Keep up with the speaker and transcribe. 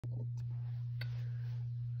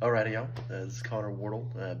Alrighty, y'all. This is Connor Wardle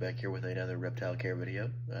back here with another reptile care video.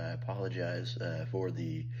 I apologize for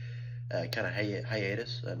the kind of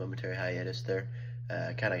hiatus, momentary hiatus there.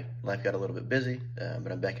 Kind of life got a little bit busy,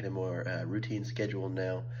 but I'm back in a more routine schedule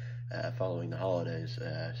now following the holidays.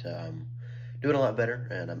 So I'm doing a lot better,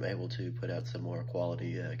 and I'm able to put out some more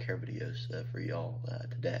quality care videos for y'all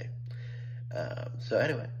today. So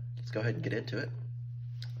anyway, let's go ahead and get into it.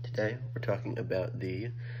 Today we're talking about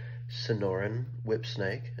the Sonoran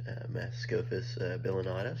Whipsnake, Masticophis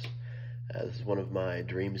bilineatus. This is one of my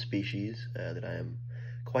dream species that I am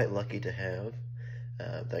quite lucky to have,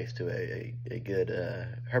 thanks to a good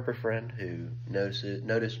herper friend who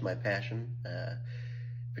noticed my passion,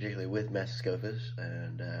 particularly with Masticophis,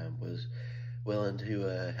 and was willing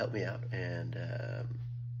to help me out and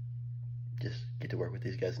just get to work with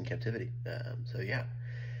these guys in captivity. So yeah,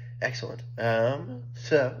 excellent.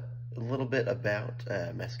 So a little bit about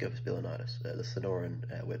Masticophis bilineatus, the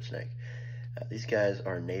Sonoran Whipsnake. These guys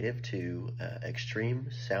are native to extreme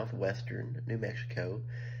southwestern New Mexico,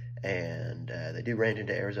 and they do range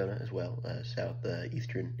into Arizona as well,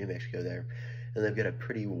 southeastern New Mexico there. And they've got a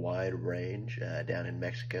pretty wide range down in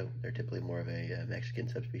Mexico. They're typically more of a Mexican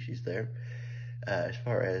subspecies there. As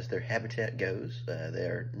far as their habitat goes,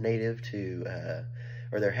 they're native to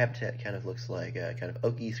or their habitat kind of looks like kind of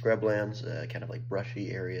oaky scrublands, kind of like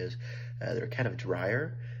brushy areas. They're kind of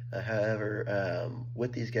drier. However,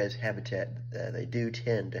 with these guys' habitat, they do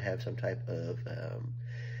tend to have some type of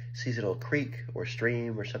seasonal creek or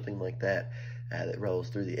stream or something like that that rolls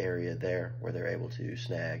through the area there, where they're able to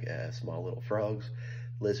snag small little frogs,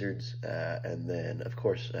 lizards, and then, of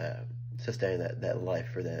course, sustain that life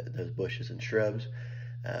for those bushes and shrubs.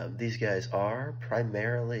 These guys are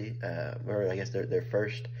primarily, or I guess their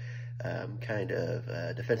first kind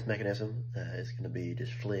of defense mechanism is going to be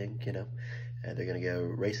just fleeing, you know. They're going to go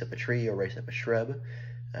race up a tree or race up a shrub.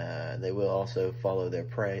 They will also follow their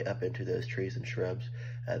prey up into those trees and shrubs.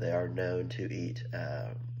 They are known to eat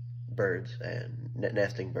birds and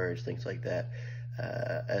nesting birds, things like that,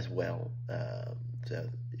 as well. So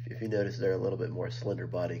if you notice, they're a little bit more slender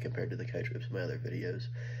body compared to the coach whips in my other videos.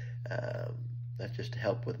 That's just to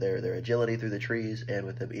help with their agility through the trees and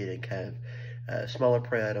with them eating kind of smaller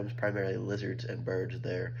prey items, primarily lizards and birds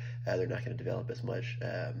there. They're not going to develop as much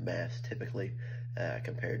mass typically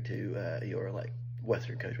compared to your like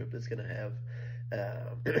western coach whip that's going to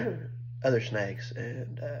have other snakes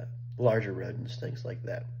and larger rodents, things like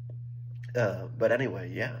that. But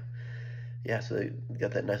anyway, yeah, so they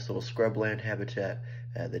got that nice little scrubland habitat.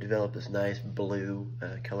 They develop this nice blue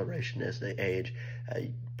coloration as they age.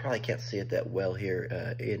 You probably can't see it that well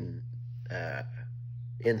here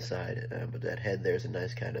inside, but that head there's a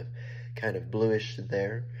nice kind of bluish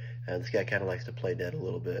there. This guy kind of likes to play dead a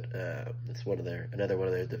little bit. It's another one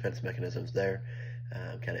of their defense mechanisms there.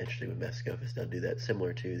 Kind of interesting with Masticophis. They'll do that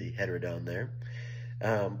similar to the heterodon there.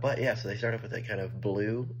 But yeah, so they start off with that kind of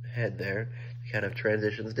blue head there. It kind of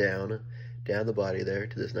transitions down the body there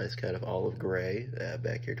to this nice kind of olive gray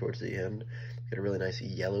back here towards the end. Got a really nice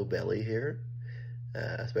yellow belly here,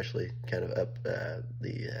 especially kind of up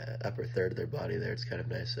the upper third of their body there. It's kind of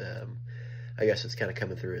nice. I guess it's kind of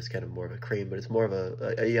coming through as kind of more of a cream, but it's more of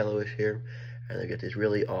a yellowish here. And they've got this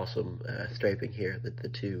really awesome striping here that the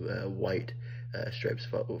two white stripes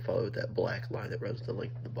follow with that black line that runs the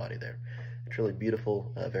length of the body there. It's really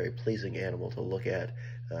beautiful, very pleasing animal to look at.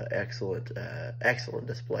 Excellent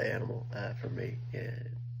display animal for me,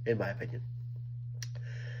 in my opinion.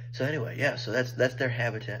 So anyway, yeah, so that's their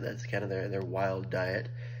habitat. That's kind of their wild diet,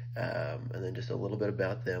 and then just a little bit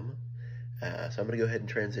about them. So I'm going to go ahead and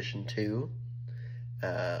transition to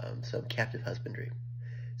some captive husbandry.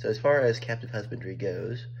 So as far as captive husbandry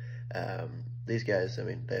goes, these guys, I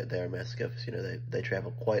mean, they are Masticophis. You know, they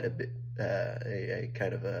travel quite a bit, a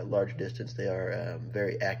kind of a large distance. They are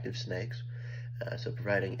very active snakes. So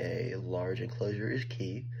providing a large enclosure is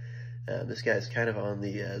key. This guy is kind of on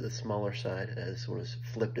the smaller side. This one is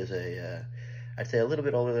flipped as I'd say a little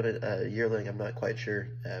bit older than a yearling. I'm not quite sure.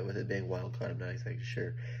 With it being wild caught, I'm not exactly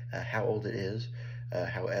sure how old it is.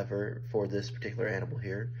 However, for this particular animal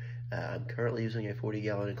here, I'm currently using a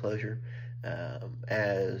 40-gallon enclosure.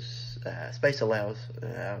 As space allows,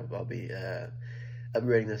 I'll be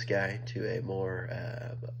upgrading this guy to a more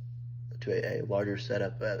to a larger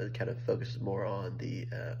setup that kind of focuses more on the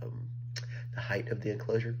height of the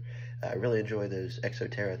enclosure. I really enjoy those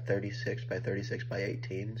Exoterra 36 by 36 by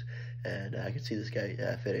 18s, and I can see this guy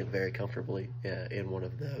fitting very comfortably in one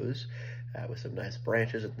of those with some nice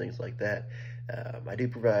branches and things like that. I do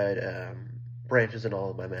provide branches in all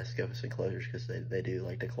of my Masticophis enclosures because they do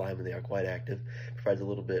like to climb and they are quite active. Provides a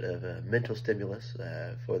little bit of mental stimulus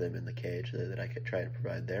for them in the cage that I could try to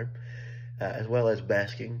provide there. As well as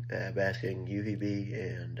basking UVB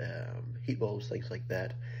and heat bulbs, things like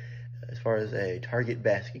that. As far as a target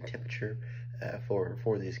basking temperature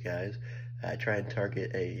for these guys, I try and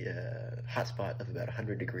target a hot spot of about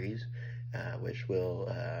 100 degrees, which will,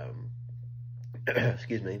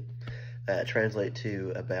 excuse me, translate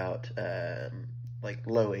to about like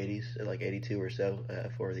low 80s, like 82 or so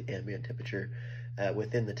for the ambient temperature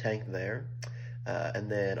within the tank there.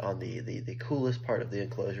 And then on the coolest part of the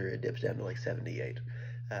enclosure, it dips down to like 78.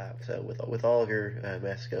 So with all of your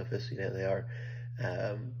Masticophis, they are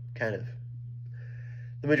kind of,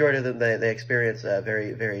 the majority of them, they experience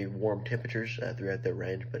very, very warm temperatures throughout their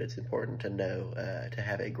range, but it's important to know to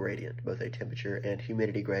have a gradient, both a temperature and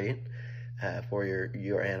humidity gradient for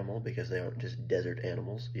your animal, because they aren't just desert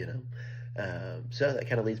animals, So that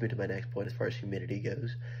kind of leads me to my next point as far as humidity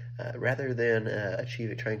goes. Rather than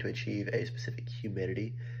trying to achieve a specific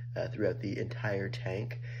humidity throughout the entire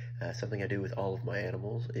tank, something I do with all of my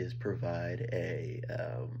animals is provide a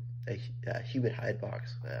humid hide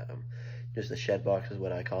box. Just a shed box is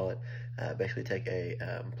what I call it. Basically take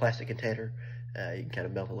a plastic container. You can kind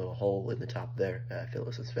of melt a little hole in the top there, fill it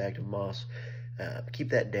with some sphagnum moss. Keep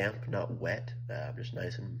that damp, not wet, just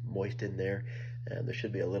nice and moist in there. There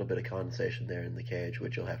should be a little bit of condensation there in the cage,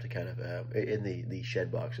 which you'll have to kind of, in the shed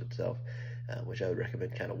box itself, which I would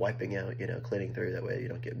recommend kind of wiping out, cleaning through. That way you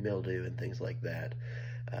don't get mildew and things like that.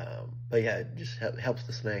 But yeah, it just helps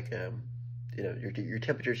the snake. Your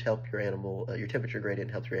temperatures help your animal, your temperature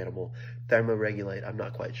gradient helps your animal thermoregulate. I'm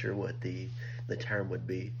not quite sure what the term would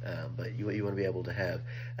be, but you want to be able to have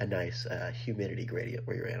a nice humidity gradient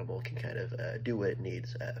where your animal can kind of do what it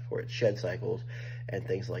needs for its shed cycles and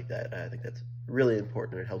things like that. I think that's really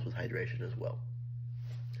important, and it helps with hydration as well.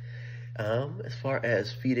 As far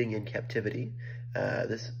as feeding in captivity,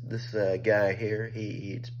 this guy here, he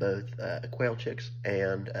eats both quail chicks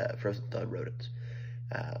and frozen thawed rodents.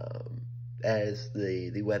 As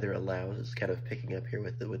the weather allows, it's kind of picking up here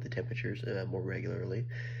with the temperatures more regularly.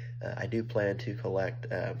 I do plan to collect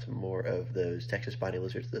some more of those Texas spiny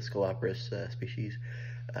lizards, the Scoloporus species,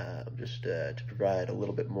 just to provide a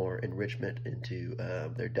little bit more enrichment into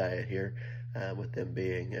their diet here. With them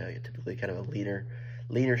being typically kind of a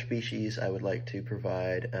leaner species, I would like to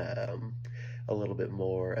provide a little bit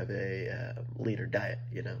more of a leaner diet,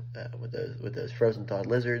 with those frozen thawed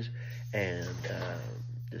lizards and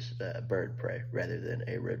just bird prey rather than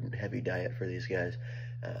a rodent-heavy diet for these guys,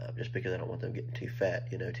 just because I don't want them getting too fat,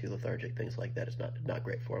 too lethargic, things like that. It's not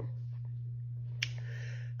great for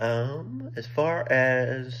them. As far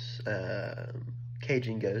as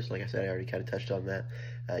caging goes, like I said, I already kind of touched on that.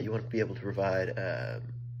 You want to be able to provide,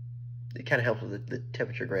 it kind of helps with the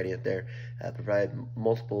temperature gradient there, provide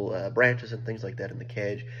multiple branches and things like that in the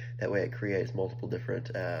cage. That way it creates multiple different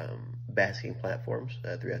basking platforms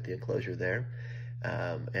throughout the enclosure there.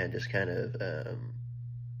 And just kind of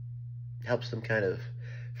helps them kind of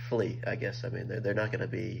flee, I guess. I mean, they're not going to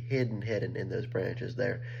be hidden in those branches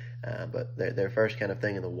there, but their first kind of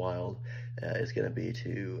thing in the wild is going to be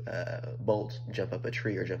to bolt, jump up a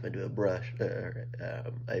tree, or jump into a bush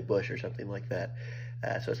or something like that.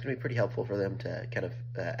 So it's going to be pretty helpful for them to kind of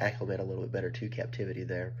acclimate a little bit better to captivity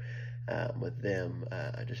there, with them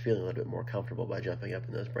just feeling a little bit more comfortable by jumping up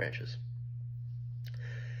in those branches.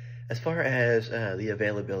 As far as the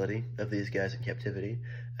availability of these guys in captivity,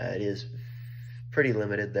 it is pretty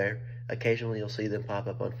limited there. Occasionally you'll see them pop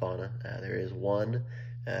up on fauna. There is one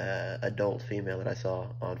adult female that I saw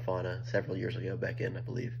on fauna several years ago, back in, I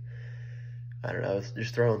believe, I don't know, I was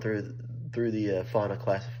just throwing through the fauna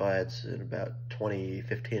classifieds in about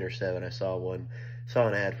 2015 or so, and I saw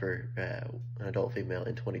an ad for an adult female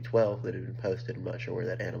in 2012 that had been posted. I'm not sure where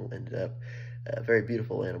that animal ended up. A very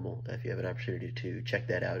beautiful animal. If you have an opportunity to check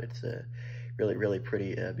that out, it's a really, really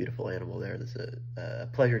pretty, beautiful animal there. That's a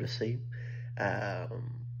pleasure to see.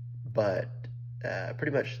 But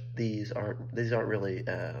pretty much these aren't really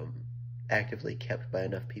actively kept by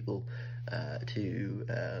enough people to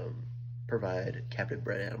provide captive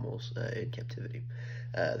bred animals in captivity.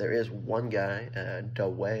 There is one guy,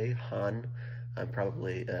 Dawei Han. I'm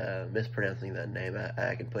probably mispronouncing that name.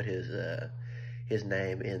 I can put his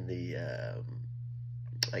name in the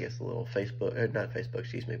I guess the little Facebook, or not Facebook,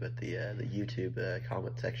 excuse me, but the YouTube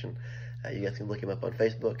comment section. You guys can look him up on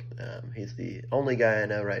Facebook. He's the only guy I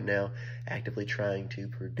know right now actively trying to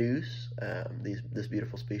produce this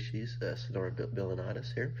beautiful species, Sonoran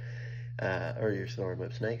bilineatus here, or your Sonoran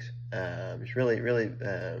Whipsnakes. It's really, really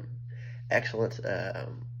excellent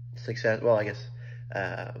success. Well, I guess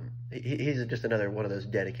he's just another one of those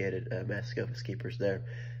dedicated Masticophis keepers there.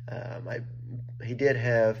 He did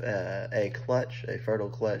have a clutch, a fertile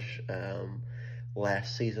clutch,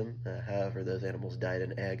 last season. However, those animals died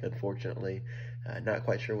in egg, unfortunately. Not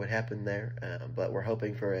quite sure what happened there, but we're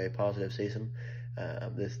hoping for a positive season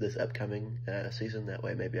this upcoming season. That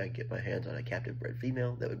way, maybe I can get my hands on a captive bred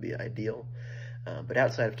female. That would be ideal. But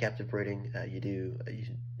outside of captive breeding,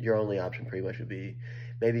 your only option pretty much would be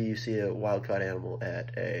maybe you see a wild caught animal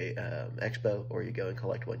at a expo, or you go and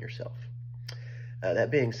collect one yourself.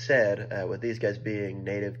 That being said, with these guys being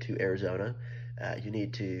native to Arizona, you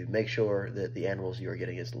need to make sure that the animals you are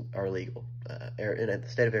getting are legal. In the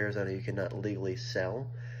state of Arizona, you cannot legally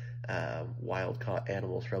sell wild-caught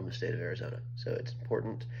animals from the state of Arizona. So it's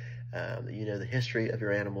important that you know the history of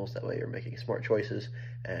your animals. That way you're making smart choices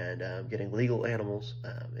and getting legal animals.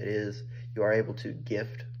 You are able to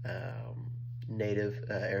gift native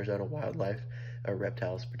Arizona wildlife, or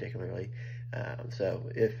reptiles particularly. So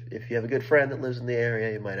if you have a good friend that lives in the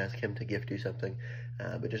area, you might ask him to gift you something.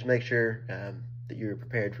 But just make sure that you're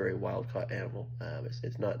prepared for a wild-caught animal.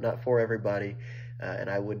 It's not for everybody, and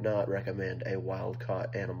I would not recommend a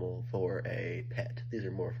wild-caught animal for a pet. These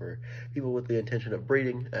are more for people with the intention of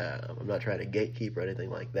breeding. I'm not trying to gatekeep or anything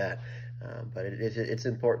like that, but it's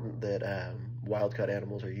important that wild-caught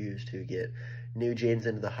animals are used to get new genes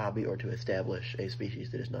into the hobby, or to establish a species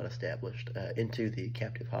that is not established into the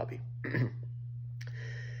captive hobby.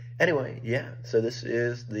 Anyway, yeah, so this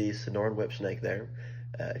is the Sonoran Whipsnake there.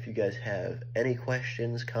 If you guys have any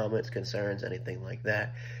questions, comments, concerns, anything like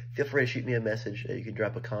that, feel free to shoot me a message. You can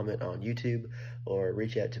drop a comment on YouTube, or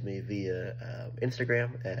reach out to me via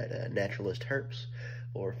Instagram at Naturalist Herps,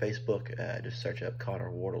 or Facebook. Just search up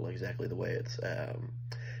Connor Wardle, exactly the way it's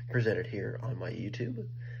presented here on my YouTube.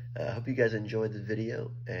 I hope you guys enjoyed the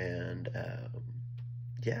video, and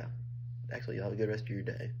yeah, actually, y'all have a good rest of your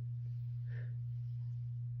day.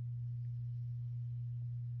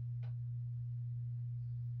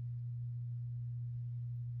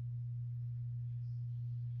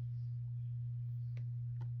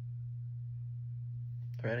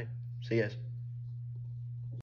 Alrighty, see you guys.